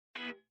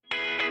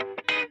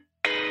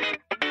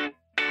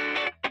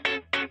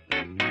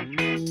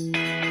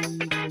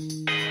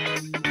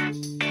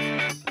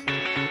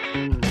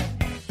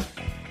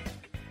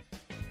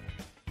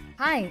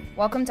Hi,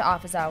 welcome to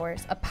Office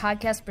Hours, a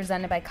podcast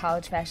presented by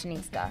College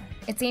Fashionista.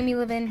 It's Amy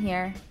Levin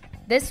here.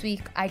 This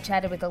week, I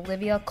chatted with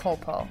Olivia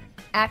Culpo,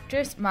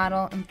 actress,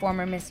 model, and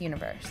former Miss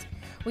Universe.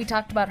 We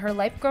talked about her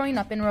life growing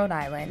up in Rhode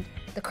Island,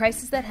 the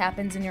crisis that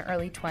happens in your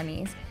early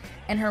 20s,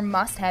 and her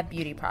must-have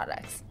beauty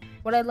products.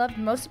 What I loved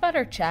most about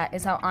our chat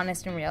is how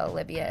honest and real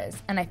Olivia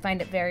is, and I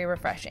find it very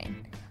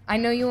refreshing. I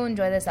know you will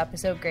enjoy this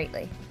episode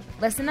greatly.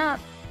 Listen up.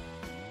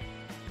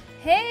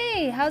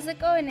 Hey, how's it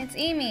going? It's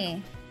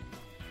Amy.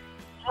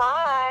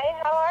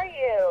 Hi, how are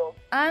you?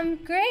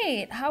 I'm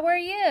great. How are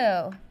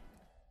you?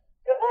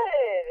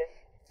 Good.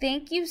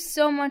 Thank you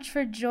so much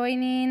for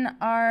joining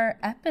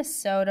our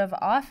episode of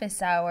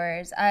Office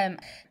Hours. All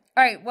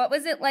right, what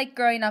was it like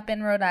growing up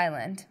in Rhode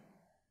Island?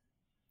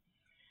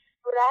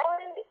 Rhode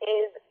Island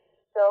is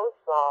so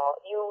small.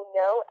 You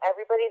know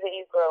everybody that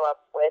you grow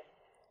up with,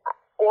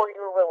 or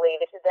you're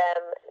related to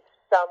them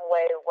some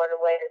way, one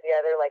way or the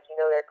other. Like, you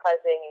know their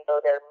cousin, you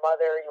know their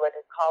mother, you went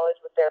to college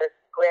with their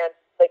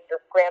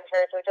your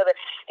grandparents or each other.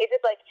 It's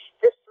just like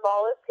the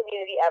smallest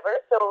community ever.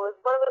 So it was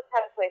one of those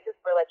kind of places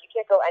where like you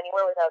can't go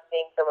anywhere without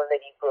seeing someone that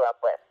you grew up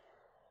with.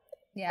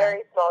 Yeah.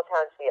 Very small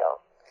town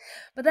feel.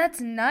 But that's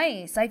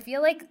nice. I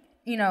feel like,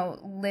 you know,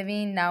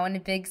 living now in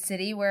a big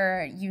city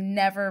where you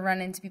never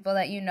run into people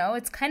that you know,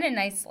 it's kind of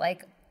nice,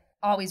 like,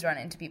 always run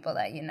into people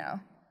that you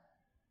know.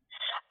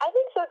 I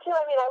think so, too.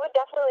 I mean, I would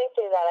definitely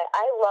say that.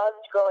 I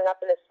loved growing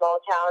up in a small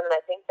town, and I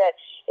think that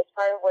it's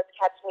part of what's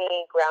kept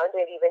me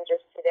grounded even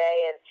just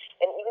today. And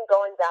even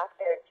going back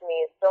there to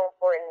me is so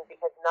important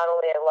because not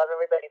only I love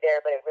everybody there,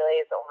 but it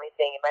really is the only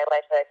thing in my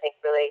life that I think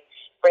really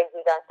brings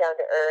me back down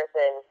to earth.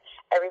 And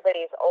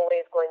everybody's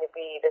always going to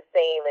be the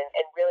same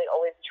and really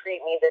always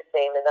treat me the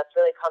same, and that's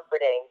really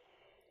comforting.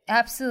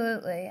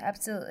 Absolutely,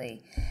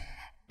 absolutely.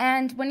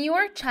 And when you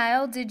were a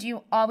child, did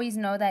you always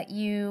know that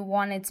you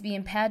wanted to be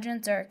in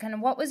pageants, or kind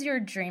of what was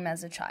your dream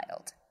as a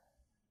child?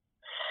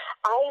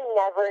 I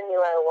never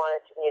knew I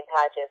wanted to be in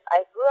pageants.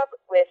 I grew up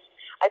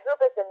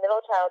as the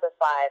middle child of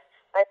five.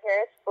 My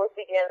parents both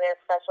began their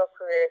professional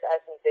careers as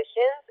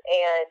musicians,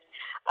 and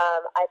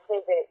I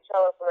played the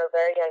cello from a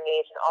very young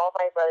age, and all of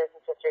my brothers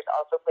and sisters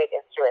also played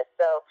instruments.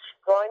 So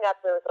growing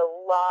up, there was a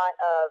lot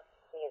of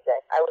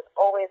music. I was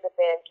always a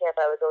band camp.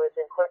 I was always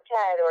in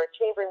quartet or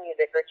chamber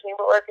music or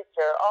chamber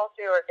orchestra or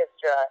all-through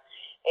orchestra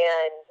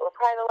or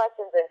private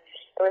lessons, and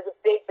it was a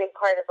big, big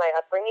part of my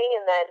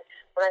upbringing. And then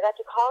when I got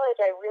to college,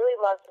 I really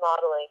loved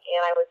modeling,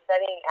 and I was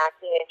studying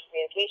acting and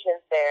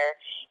communications there.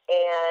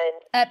 And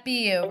at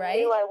BU, right?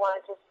 I knew I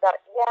wanted to start,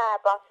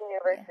 Boston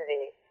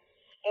University.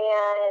 Yeah.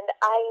 And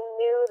I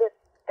knew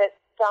that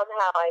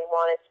somehow I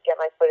wanted to get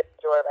my foot in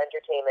the door of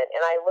entertainment.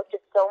 And I looked at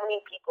so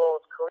many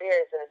people's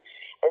careers and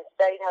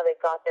studied how they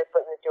got their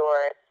foot in the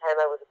door. At the time,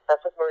 I was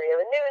obsessed with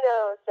Maria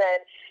Menounos,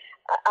 and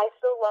I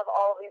still love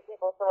all of these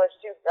people so much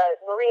too.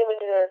 Maria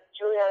Menounos,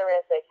 Juliana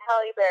Rancic,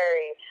 Halle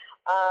Berry,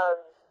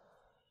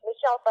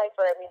 Michelle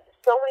Pfeiffer. I mean,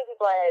 so many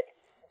people I had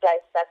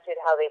dissected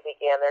how they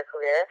began their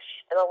career,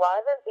 and a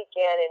lot of them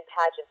began in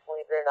pageants,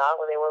 believe it or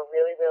not, when they were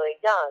really, really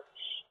young.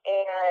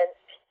 And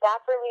that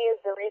for me is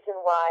the reason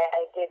why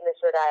I did Miss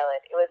Rhode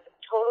Island. It was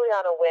totally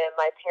on a whim.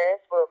 My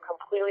parents were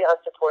completely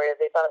unsupportive.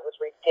 They thought it was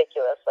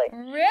ridiculous. Like,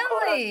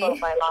 really? Quote,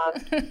 unquote, my mom,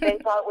 they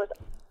thought it was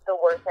the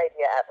worst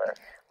idea ever.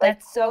 Like,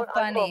 that's so quote,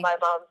 funny. Unquote, my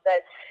mom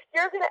said,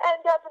 "You're going to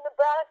end up in the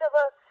back of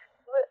a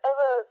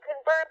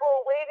convertible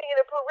waving in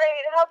a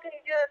parade. How can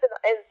you do this?"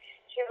 And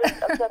she was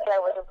upset that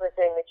I wasn't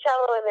pursuing the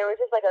cello, and there was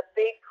just like a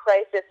big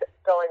crisis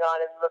going on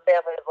in the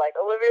family of like,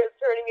 Olivia's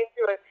turning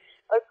into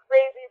a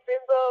crazy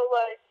bimbo,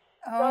 like.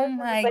 Oh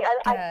my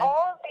God.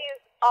 All of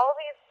these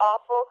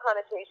awful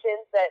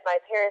connotations that my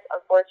parents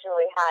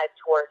unfortunately had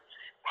towards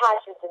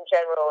pageants in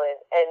general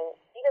and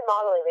even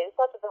modeling, they just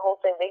thought that the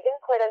whole thing, they didn't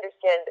quite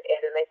understand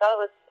it, and they thought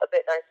it was a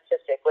bit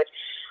narcissistic, which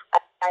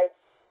I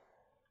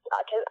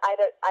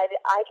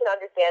can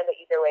understand that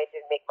either way. It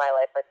didn't make my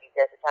life much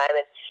easier at the time.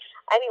 And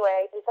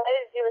anyway, I decided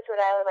to do Miss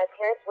Rhode Island. My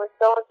parents were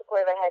so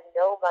unsupportive. I had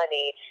no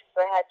money, so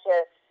I had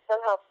to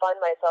somehow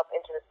fund myself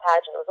into this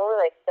pageant. It was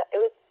only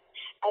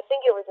I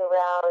think it was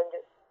around,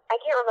 I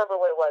can't remember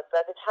what it was,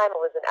 but at the time it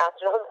was an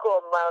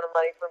astronomical amount of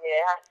money for me.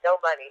 I had no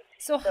money.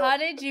 So how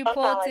did you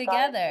pull it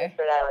together?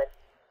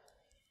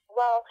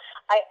 Well,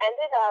 I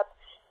ended up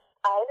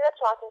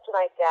talking to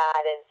my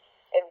dad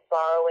and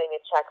borrowing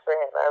a check for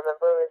him. I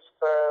remember it was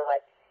for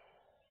like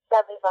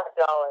 $75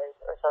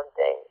 or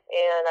something.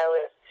 And I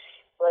was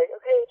like,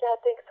 "Okay, Dad,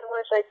 thanks so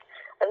much. Like,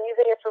 I'm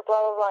using it for blah,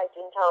 blah, blah." I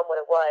didn't tell him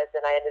what it was,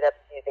 and I ended up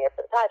using it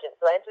for the pageant.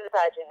 So I entered the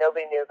pageant.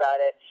 Nobody knew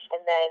about it.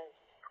 And then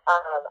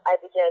I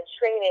began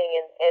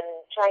training and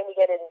trying to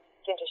get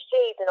into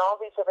shape and all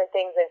these different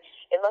things. And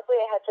luckily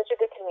I had such a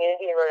good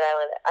community in Rhode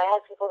Island. I had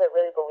people that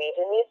really believed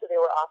in me, so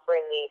they were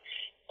offering me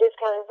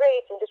discounted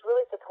rates and just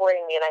really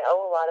supporting me. And I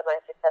owe a lot of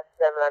my success to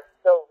them, and I'm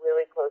still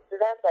really close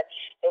to them. But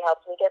they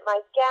helped me get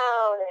my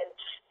gown, and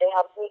they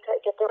helped me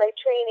get the right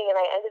training. And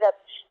I ended up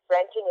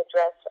renting a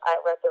dress at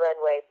the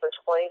runway for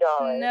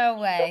 $20. No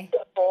way.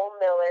 A full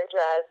Miller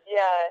dress.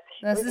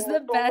 Yeah. This is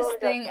the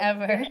best thing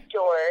ever.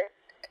 Store.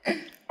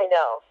 I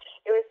know.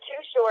 it was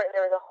too short, and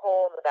there was a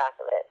hole in the back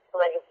of it. So,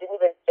 like, it didn't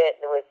even fit,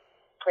 and it was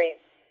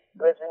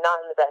not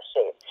in the best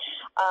shape.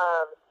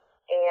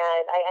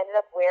 And I ended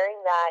up wearing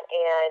that,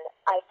 and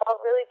I felt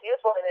really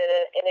beautiful in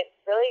it, and it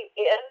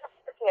ended up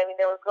working. I mean,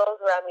 there were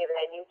girls around me that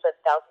I knew spent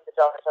thousands of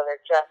dollars on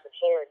their dress and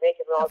hair and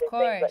makeup and all Of these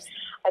course. things,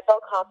 but I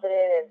felt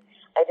confident, and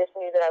I just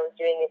knew that I was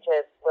doing it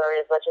to learn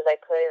as much as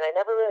I could, and I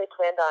never really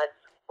planned on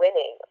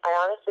winning. I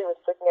honestly was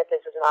looking at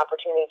this as an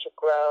opportunity to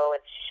grow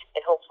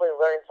and hopefully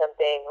learn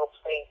something,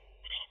 hopefully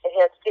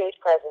enhance stage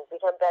presence,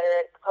 become better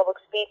at public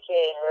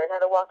speaking, learn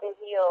how to walk in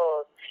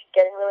heels,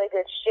 get in really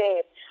good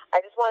shape.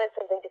 I just wanted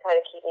something to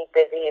kind of keep me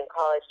busy in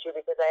college too,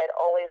 because I had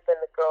always been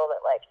the girl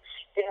that like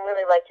didn't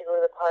really like to go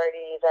to the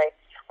parties.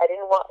 I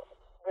didn't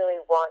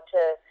really want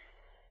to.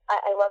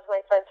 I loved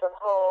my friends from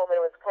home,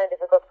 and it was kind of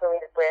difficult for me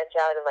to branch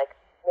out and like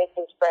make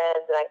these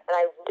friends. And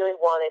I really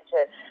wanted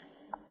to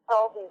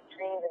all these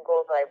dreams and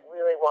goals that I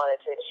really wanted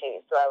to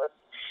achieve. So I was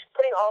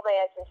putting all my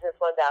eggs into this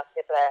one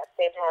basket, but at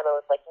the same time I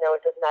was like, no,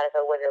 it doesn't matter if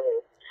I win or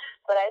lose.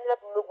 But I ended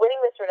up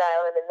winning Miss Rhode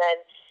Island, and then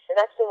the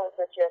next thing was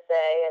Miss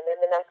USA, and then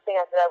the next thing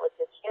after that was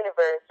Miss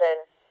Universe, and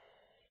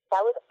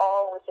that was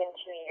all within 2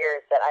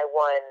 years that I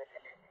won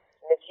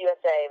Miss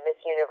USA, Miss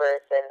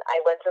Universe, and I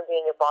went from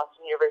being a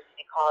Boston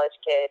University college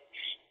kid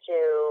to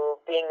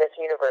being Miss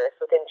Universe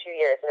within 2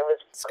 years, and it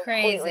was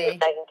completely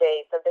night and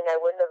day, something I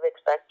wouldn't have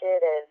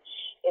expected, and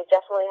it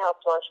definitely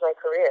helped launch my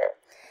career.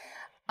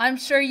 I'm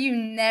sure you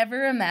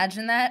never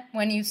imagined that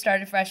when you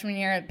started freshman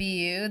year at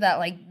BU, that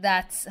like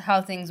that's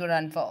how things would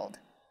unfold.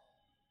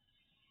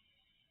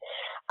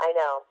 I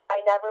know.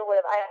 I never would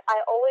have. I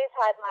always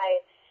had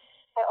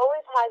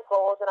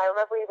goals, and I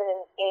remember even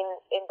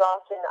in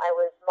Boston, I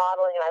was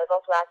modeling, and I was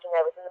also acting.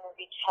 I was in the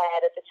movie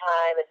Ted at the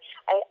time, and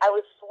I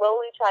was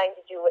slowly trying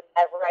to do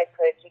whatever I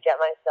could to get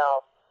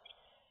myself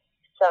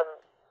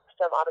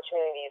some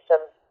opportunities,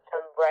 some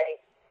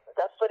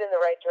foot in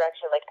the right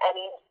direction. Like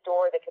any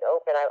door that could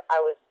open, I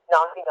was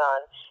knocking on,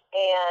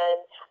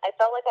 and I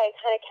felt like I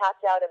kind of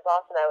capped out in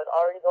Boston. I was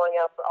already going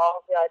out for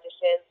all of the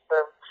auditions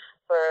for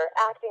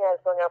acting. I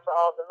was going out for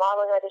all of the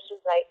modeling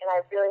auditions, and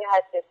I really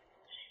had this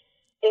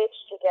itch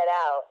to get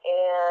out,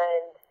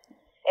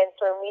 and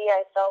for me,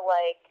 I felt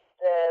like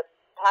the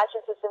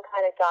pageant system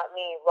kind of got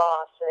me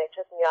lost, and it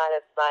took me out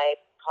of my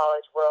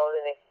college world,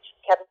 and it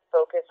kept me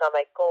focused on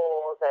my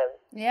goals. And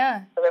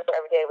yeah, I remember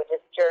every day I would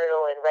just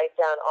journal and write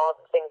down all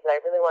the things that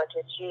I really wanted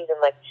to achieve and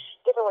like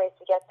different ways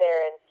to get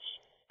there. And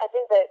I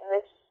think that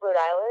Miss Rhode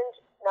Island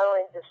not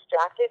only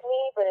distracted me,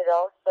 but it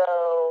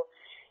also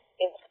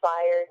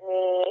inspired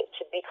me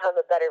to become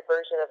a better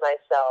version of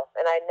myself.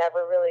 And I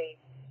never really,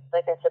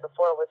 like I said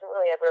before, it wasn't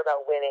really ever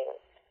about winning.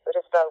 It was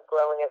just about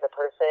growing as a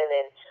person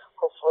and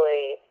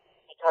hopefully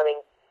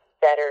becoming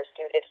better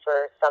suited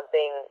for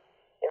something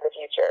in the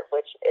future,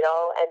 which it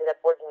all ended up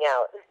working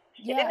out.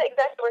 Yeah. It didn't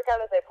exactly work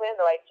out as I planned,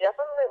 though. I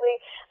definitely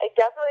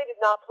did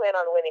not plan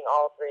on winning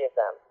all three of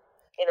them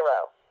in a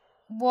row.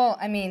 Well,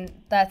 I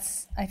mean,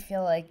 that's, I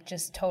feel like,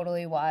 just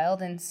totally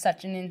wild and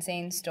such an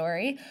insane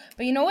story.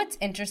 But you know what's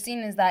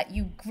interesting is that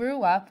you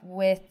grew up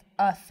with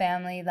a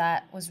family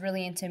that was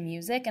really into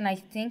music, and I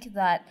think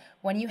that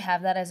when you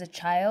have that as a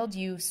child,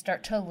 you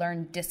start to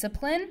learn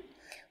discipline,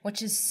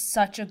 which is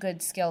such a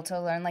good skill to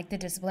learn, like the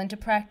discipline to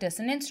practice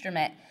an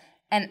instrument.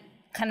 And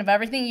kind of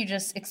everything you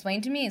just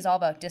explained to me is all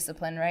about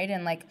discipline, right?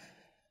 And like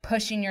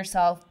pushing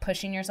yourself.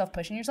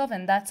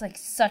 And that's like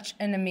such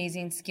an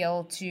amazing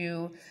skill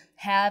to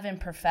have and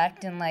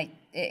perfect. And like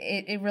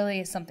it really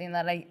is something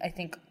that I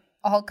think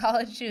all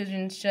college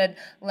students should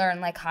learn,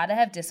 like how to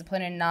have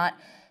discipline and not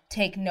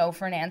take no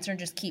for an answer and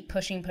just keep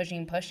pushing.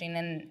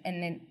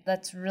 And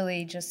that's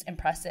really just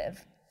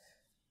impressive.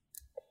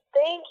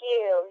 Thank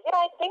you. Yeah,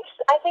 I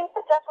think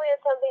that definitely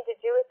has something to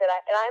do with it.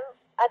 I'm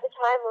at the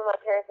time when my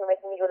parents were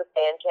making me go to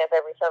band camp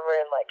every summer,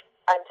 and like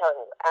I'm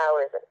telling you,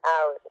 hours and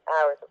hours and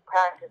hours of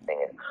practicing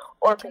and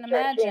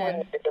orchestra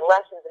and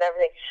lessons and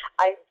everything.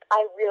 I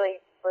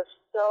really was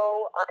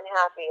so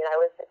unhappy, and I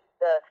was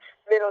the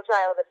middle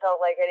child that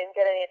felt like I didn't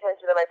get any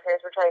attention, and my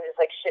parents were trying to just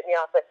like ship me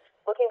off. But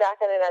looking back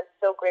on it, I'm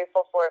so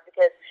grateful for it,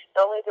 because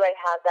not only do I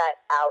have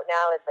that out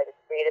now, it's like a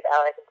creative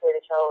out, I can play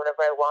the cello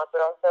whenever I want,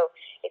 but also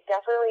it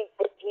definitely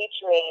did teach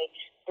me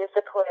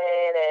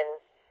discipline and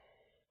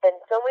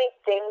so many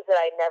things that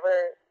I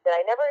never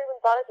even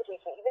thought it could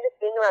teach me. Even just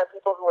being around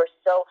people who were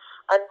so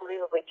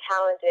unbelievably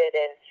talented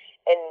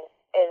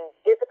and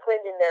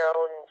disciplined in their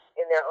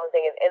own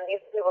thing, and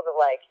these people that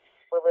like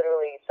were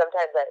literally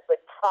sometimes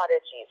like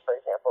prodigies, for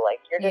example.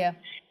 Like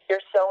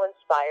you're so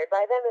inspired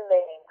by them, and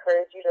they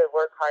encourage you to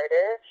work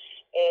harder.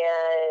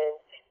 And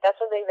that's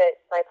something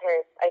that I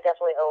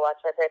definitely owe a lot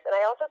to my parents. And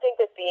I also think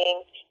that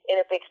being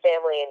in a big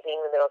family and being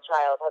the middle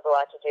child has a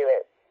lot to do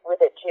with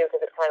it too,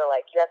 because it's kind of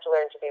like you have to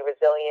learn to be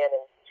resilient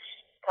and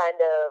kind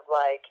of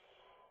like,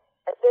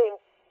 I think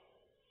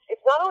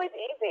it's not always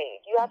easy.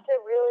 You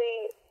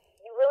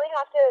really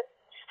have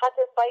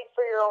to fight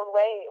for your own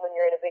way when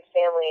you're in a big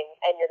family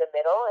and you're the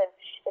middle. And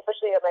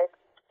especially my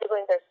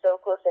siblings are so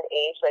close in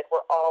age, like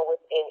we're all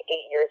within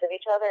 8 years of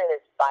each other, and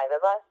there's 5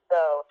 of us,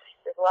 so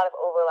there's a lot of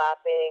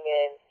overlapping,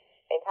 and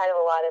and kind of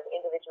a lot of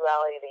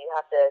individuality that you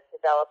have to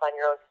develop on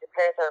your own because your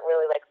parents aren't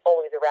really, like,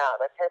 always around.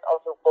 My parents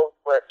also both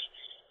worked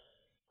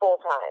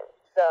full-time.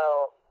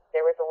 So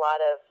there was a lot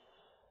of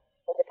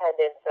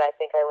independence that I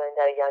think I learned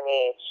at a young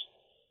age.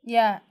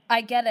 Yeah,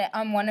 I get it.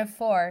 I'm one of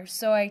 4,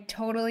 so I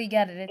totally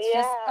get it. It's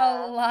just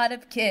a lot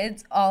of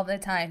kids all the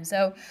time.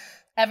 So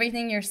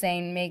everything you're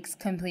saying makes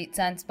complete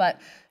sense,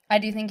 but I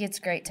do think it's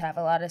great to have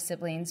a lot of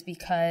siblings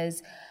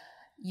because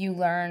you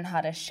learn how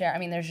to share. I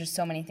mean, there's just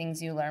so many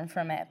things you learn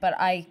from it, but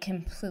I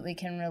completely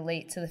can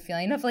relate to the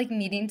feeling of, like,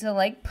 needing to,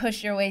 like,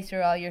 push your way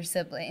through all your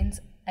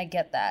siblings. I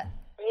get that.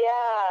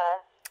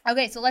 Yeah.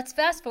 Okay, so let's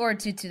fast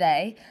forward to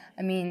today.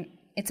 I mean,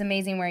 it's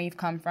amazing where you've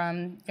come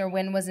from. Your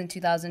win was in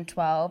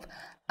 2012.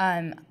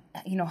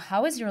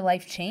 How has your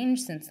life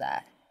changed since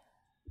that?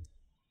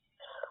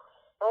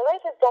 My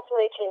life has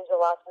definitely changed a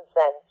lot since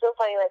then. It's so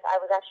funny, like, I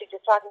was actually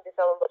just talking to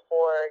someone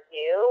before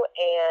you,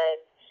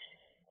 and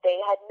they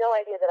had no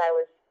idea that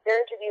they're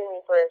interviewing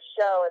me for a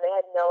show, and they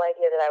had no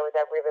idea that I was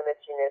ever even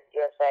Miss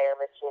USA or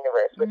Miss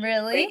Universe, which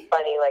is pretty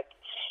funny. Like,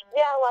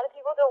 yeah, a lot of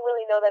people don't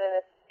really know that, and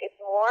it's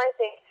more, I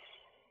think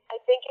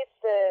it's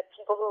the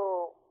people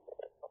who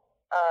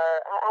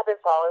have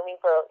been following me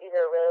for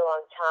either a really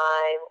long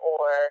time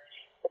or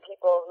the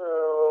people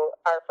who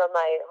are from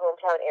my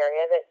hometown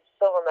area that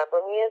still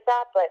remember me as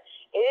that. But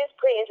it is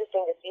pretty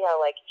interesting to see how,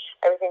 like,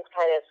 everything's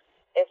kind of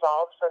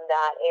evolved from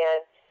that.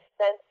 And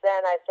since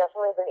then, I've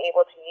definitely been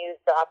able to use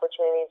the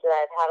opportunities that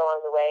I've had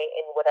along the way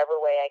in whatever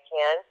way I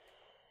can.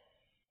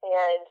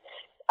 And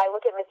I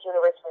look at Miss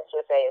Universe and Miss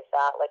USA as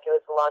that. Like, it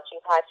was a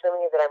launching pad for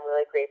me that I'm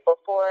really grateful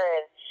for.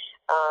 And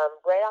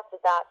right off the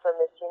bat from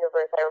Miss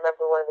Universe, I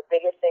remember one of the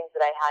biggest things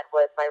that I had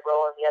was my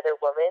role in The Other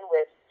Woman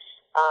with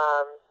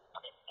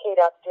Kate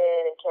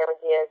Upton and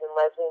Cameron Diaz and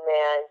Leslie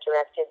Mann,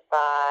 directed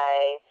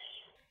by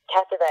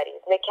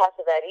Nick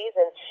Cassavetes.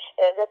 And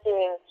it ended up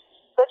being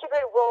such a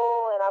great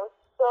role, and I was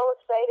so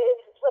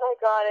excited when I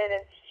got it.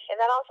 And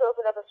that also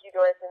opened up a few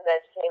doors in the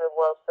entertainment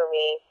world for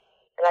me.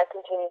 And I've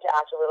continued to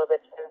act a little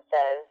bit since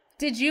then.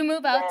 Did you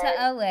move out to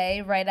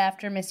LA right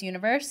after Miss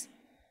Universe?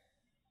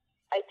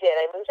 I did.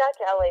 I moved out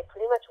to LA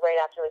pretty much right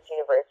after Miss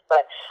Universe,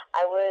 but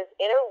I was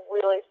in a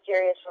really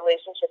serious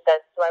relationship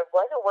then, so I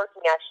wasn't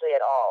working actually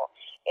at all.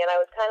 And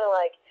I was kind of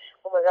like,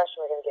 oh my gosh,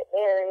 am I going to get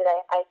married?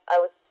 I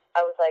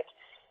was like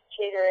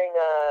teetering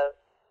a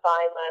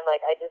fine line. Like,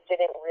 I just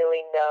didn't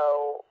really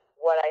know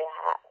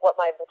what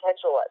my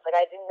potential was. Like,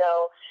 I didn't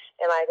know,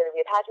 am I going to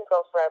be a pageant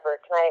girl forever?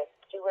 Can I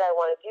do what I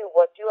want to do?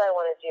 What do I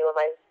want to do? Am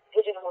I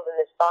pigeonholed in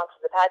this box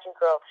as a pageant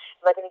girl?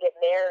 Am I going to get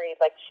married?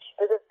 Like,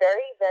 it was a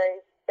very,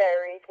 very,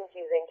 very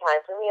confusing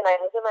time for me. And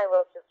I live with my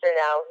little sister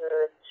now,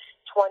 who's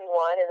 21,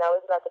 and that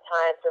was about the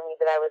time for me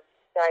that I was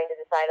starting to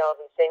decide all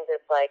these things.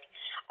 It's like,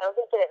 I don't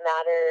think that it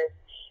matters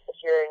if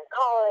you're in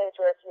college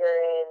or if you're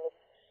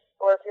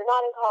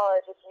not in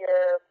college, if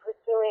you're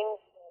pursuing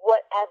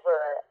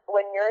whatever.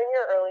 When you're in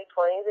your early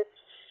 20s, it's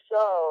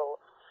so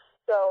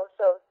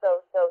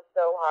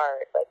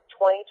hard. Like,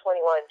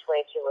 2021,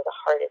 22 were the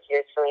hardest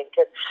years for me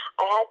because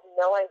I had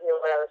no idea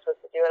what I was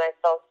supposed to do, and I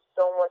felt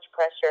so much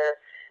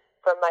pressure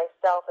from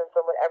myself and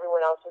from what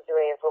everyone else was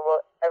doing and from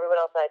what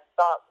everyone else I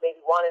thought maybe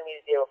wanted me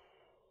to do,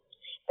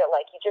 that,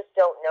 like, you just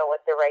don't know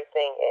what the right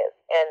thing is.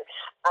 And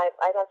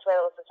I talk to my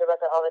little sister about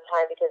that all the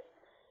time because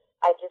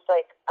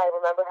I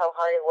remember how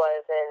hard it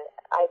was, and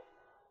I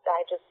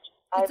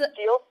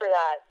feel for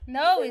that.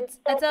 No,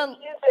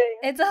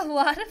 it's a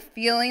lot of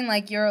feeling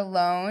like you're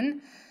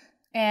alone,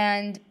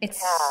 and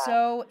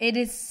it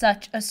is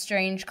such a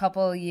strange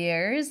couple of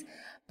years,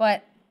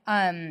 but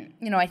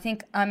I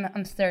think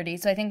I'm 30,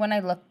 so I think when I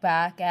look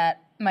back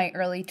at my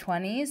early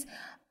 20s,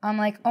 I'm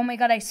like, oh my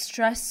God, I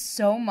stressed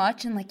so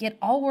much, and, like, it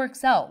all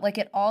works out. Like,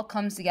 it all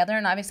comes together,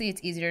 and obviously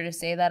it's easier to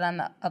say that on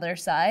the other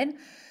side,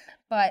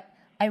 but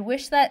I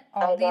wish that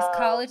all these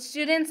college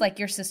students, like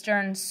your sister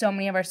and so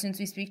many of our students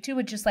we speak to,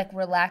 would just, like,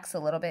 relax a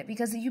little bit,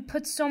 because you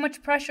put so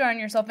much pressure on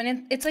yourself,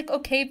 and it's like,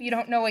 okay if you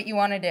don't know what you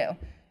want to do.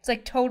 It's,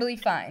 like, totally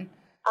fine.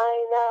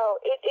 I know.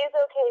 It is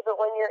okay, but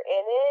when you're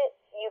in it,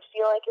 you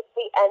feel like it's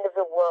the end of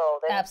the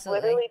world. And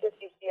Absolutely. Literally just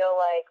you feel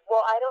like,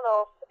 well, I don't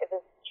know if this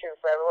is true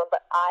for everyone,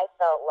 but I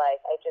felt like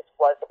I just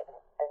wasn't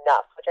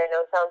enough, which I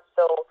know is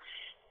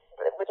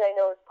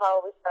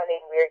probably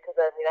sounding weird because,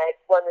 I mean, I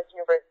won this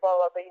Universe, blah,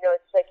 blah, but,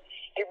 it's like,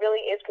 it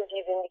really is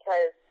confusing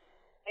because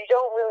you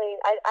don't really,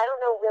 I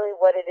don't know really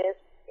what it is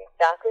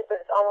exactly,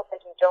 but it's almost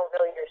like you don't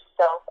know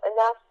yourself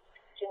enough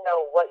to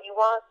know what you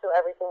want, so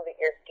everything that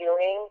you're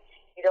doing,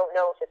 you don't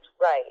know if it's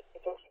right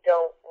because you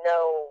don't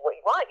know what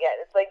you want yet.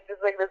 It's like this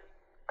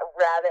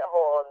rabbit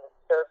hole in the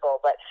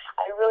circle. But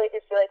I really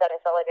did feel like that. I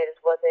felt like I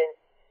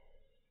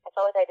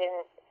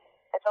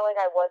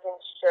wasn't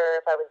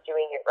sure if I was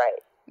doing it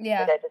right.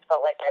 Yeah. Because I just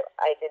felt like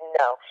I didn't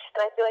know.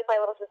 And I feel like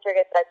my little sister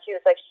gets that too.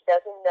 It's like she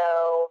doesn't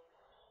know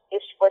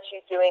if what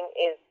she's doing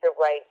is the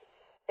right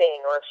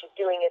thing, or if she's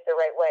doing it the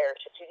right way, or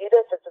should she do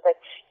this? It's just like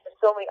there's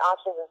so many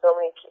options and so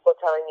many people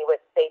telling you what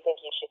they think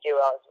you should do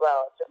as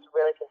well. It's just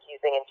really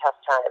confusing and tough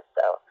times.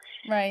 So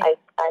right.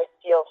 I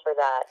feel for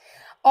that.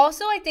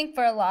 Also, I think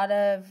for a lot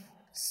of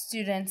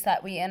students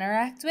that we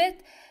interact with,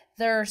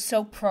 they're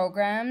so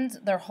programmed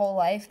their whole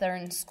life, they're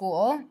in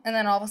school, and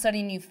then all of a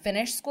sudden you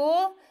finish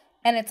school,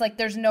 and it's like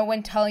there's no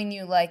one telling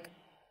you, like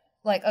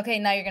okay,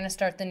 now you're going to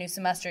start the new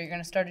semester, you're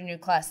going to start a new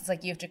class. It's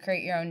like you have to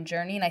create your own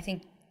journey, and I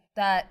think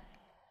that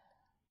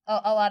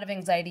a lot of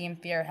anxiety and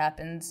fear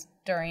happens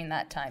during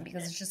that time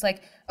because it's just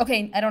like,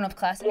 okay, I don't have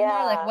class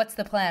anymore. Like, what's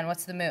the plan?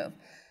 What's the move?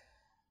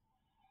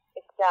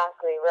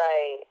 Exactly,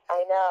 right.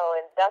 I know,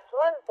 and that's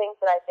one of the things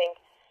that I think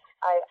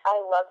I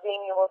love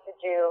being able to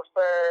do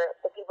for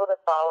the people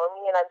that follow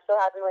me, and I'm so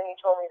happy when you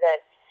told me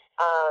that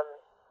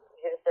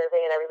you did a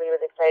survey and everybody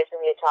was excited for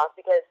me to talk,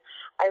 because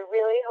I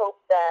really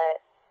hope that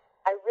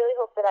I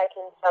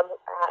can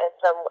in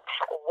some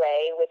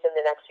way within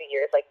the next few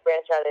years, like,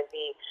 branch out and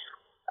be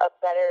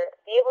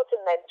able to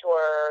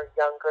mentor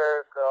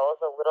younger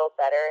girls a little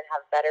better and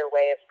have a better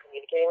way of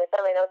communicating with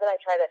them. I know that I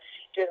try to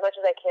do as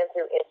much as I can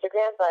through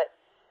Instagram, but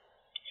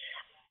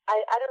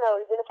I don't know,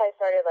 even if I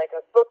started like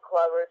a book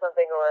club or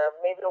something, or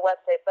maybe a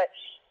website, but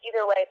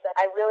either way,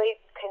 I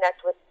really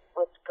connect with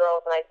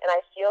girls, and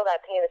I feel that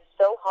pain. It's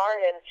so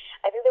hard, and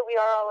I think that we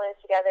are all in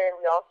it together, and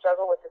we all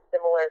struggle with the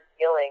similar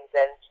feelings,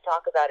 and to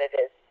talk about it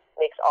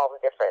makes all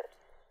the difference.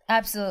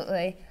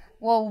 Absolutely.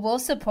 Well,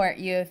 we'll support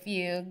you if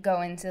you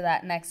go into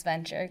that next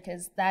venture,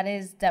 because that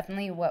is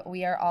definitely what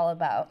we are all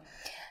about.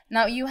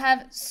 Now, you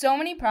have so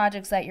many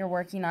projects that you're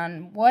working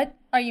on. What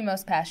are you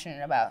most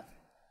passionate about?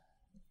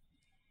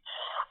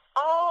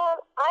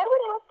 I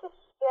would have to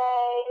say,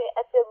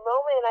 at the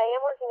moment, I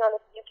am working on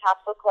a few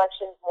capsule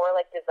collections, more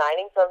like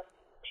designing some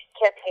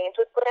campaigns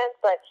with brands,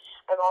 but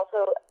I'm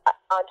also,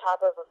 on top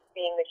of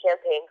being the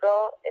campaign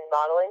girl and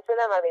modeling for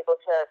them, I'm able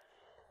to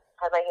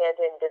have my hand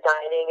in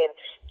designing and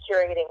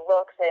curating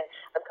looks, and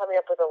I'm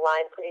coming up with a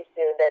line pretty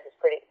soon that's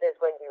going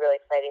to be really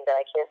exciting that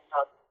I can't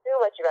talk too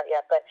much about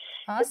yet, but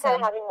Awesome. Just kind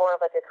of having more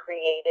of like a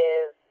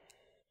creative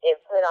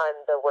input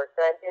on the work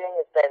that I'm doing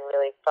has been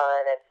really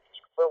fun and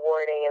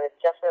rewarding, and it's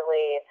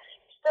definitely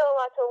still a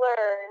lot to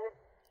learn,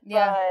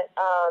 but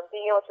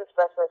being able to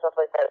express myself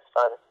like that is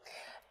fun.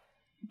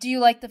 Do you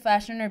like the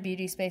fashion or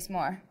beauty space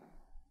more?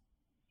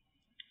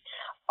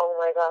 Oh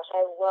my gosh,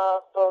 I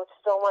love both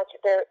so much.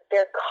 They're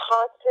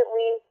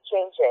constantly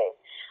changing.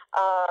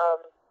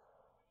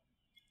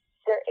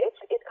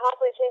 It's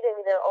constantly changing. I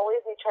mean, there are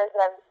always new trends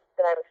that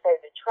I'm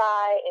excited to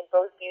try in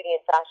both beauty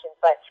and fashion.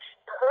 But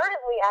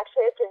currently,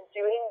 actually, I've been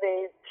doing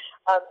these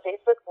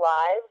Facebook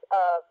Lives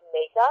of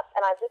makeup,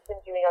 and I've just been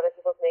doing other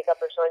people's makeup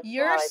or showing.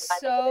 You're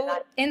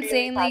so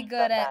insanely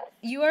good at.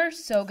 You are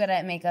so good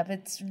at makeup.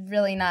 It's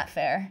really not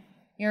fair.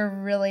 You're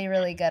really,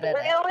 really good at it.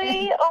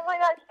 Really? Oh my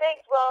gosh,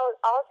 thanks. Well,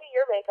 I'll do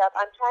your makeup.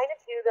 I'm trying to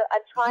do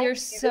You're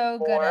so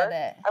good at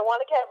it. I want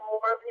to get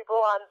more people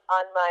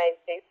on my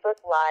Facebook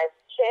Live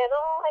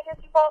channel, I guess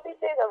you call it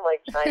these days. I'm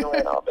like trying to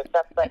learn all this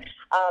stuff. But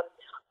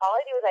all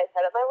I do is I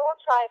set up my little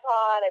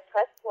tripod, I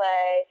press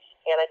play,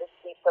 and I just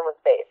see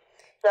someone's face.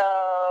 So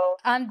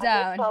I'm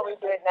down. I'll probably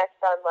do it next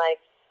on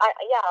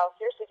I'll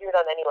seriously do it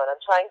on anyone.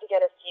 I'm trying to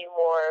get a few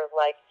more,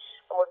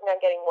 I'm working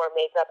on getting more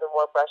makeup and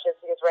more brushes,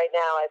 because right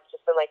now I've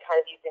just been kind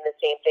of using the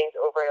same things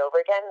over and over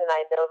again. And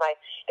I know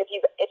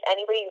if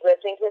anybody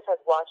listening to this has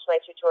watched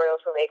my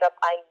tutorials for makeup,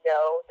 I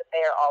know that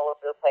they are all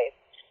over the place.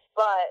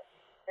 But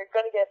they're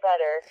going to get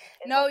better.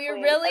 No,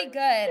 you're really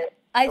good.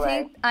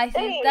 I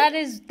think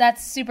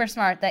that's super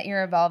smart that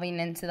you're evolving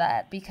into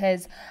that,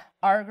 because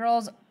our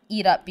girls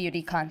eat up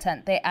beauty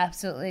content. They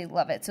absolutely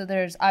love it. So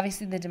there's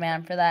obviously the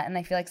demand for that. And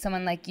I feel like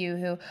someone like you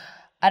who,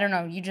 I don't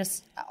know, you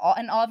just,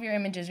 in all of your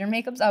images, your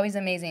makeup's always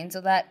amazing.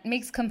 So that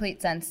makes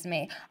complete sense to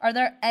me. Are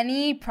there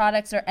any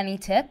products or any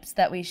tips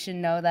that we should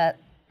know that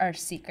are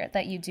secret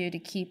that you do to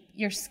keep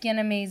your skin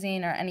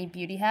amazing, or any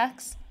beauty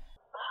hacks?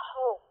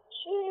 Oh,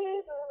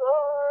 jeez,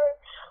 Lord.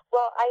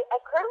 Well,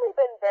 I've currently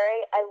been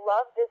I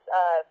love this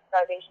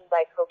foundation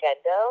by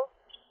Cogendo.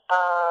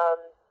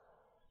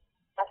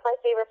 That's my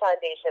favorite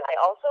foundation. I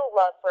also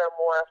love, for a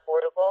more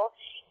affordable,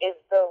 is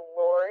the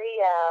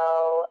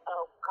L'Oreal,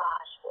 oh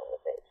gosh, what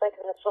was it? It's like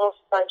this little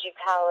spongy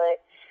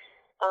palette.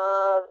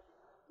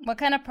 What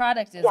kind of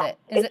product is it?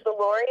 It's the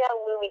L'Oreal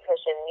Lumi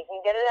Cushion. You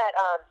can get it at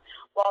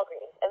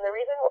Walgreens. And the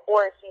reason,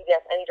 or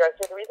CVS, any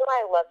drugstore, the reason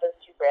why I love those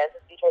two brands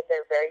is because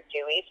they're very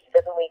dewy. So it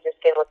doesn't leave your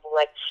skin looking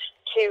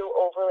too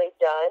overly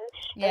done.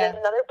 Yeah. And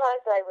then another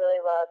product that I really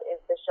love is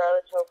the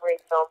Charlotte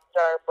Tilbury Film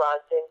Star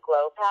Bronze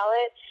Glow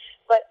Palette.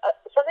 But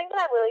something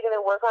that I'm really going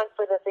to work on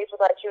for the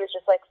Facebook Live too is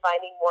just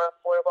finding more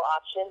affordable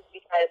options,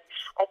 because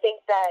I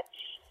think that,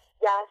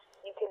 yes,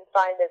 you can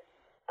find a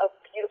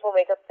beautiful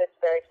makeup that's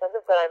very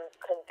expensive, but I'm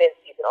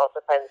convinced you can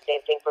also find the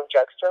same thing from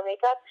drugstore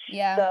makeup.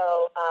 Yeah.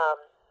 So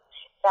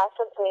that's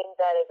something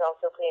that is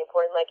also pretty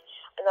important.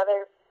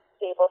 Another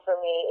staple for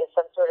me is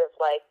some sort of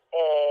a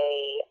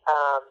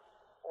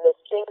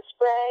misting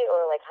spray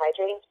or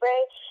hydrating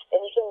spray,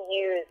 and you can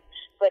use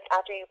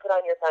after you put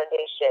on your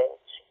foundation,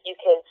 you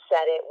can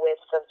set it with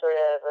some sort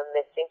of a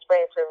misting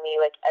spray. For me,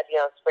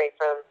 Evian spray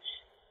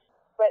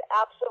but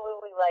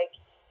absolutely,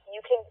 you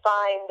can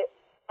find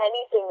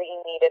anything that you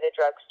need at a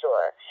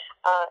drugstore.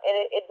 And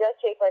it does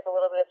take like a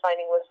little bit of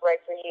finding what's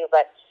right for you,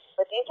 but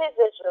these days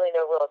there's really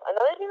no rules.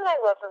 Another thing that I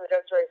love from the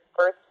drugstore is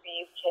Burt's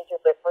Bees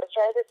Tinted Lip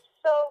Moisturizer. It's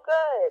so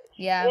good.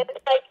 Yeah. And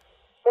it's like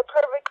the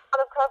perfect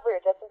amount of coverage.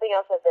 That's something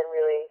else I've been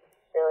really,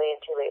 really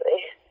into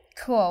lately.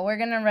 Cool.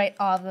 We're going to write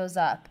all those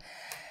up.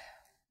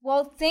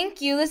 Well,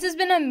 thank you. This has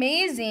been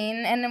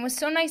amazing, and it was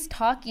so nice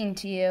talking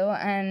to you.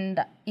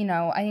 And, you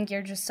know, I think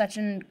you're just such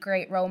a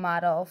great role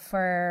model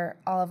for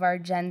all of our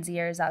Gen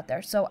Zers out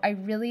there. So I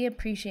really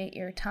appreciate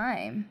your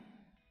time.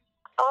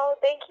 Oh,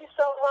 thank you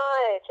so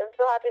much. I'm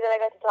so happy that I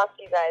got to talk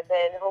to you guys,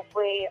 and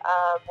hopefully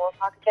we'll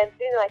talk again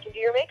soon and I can do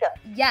your makeup.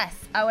 Yes,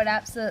 I would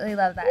absolutely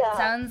love that. Yeah.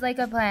 Sounds like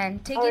a plan.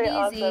 Take All it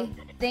right, easy. awesome.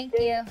 Thank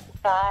you.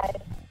 Bye.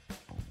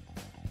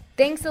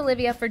 Thanks,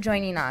 Olivia, for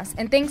joining us,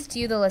 and thanks to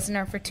you, the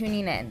listener, for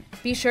tuning in.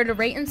 Be sure to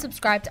rate and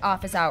subscribe to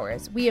Office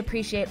Hours. We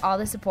appreciate all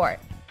the support.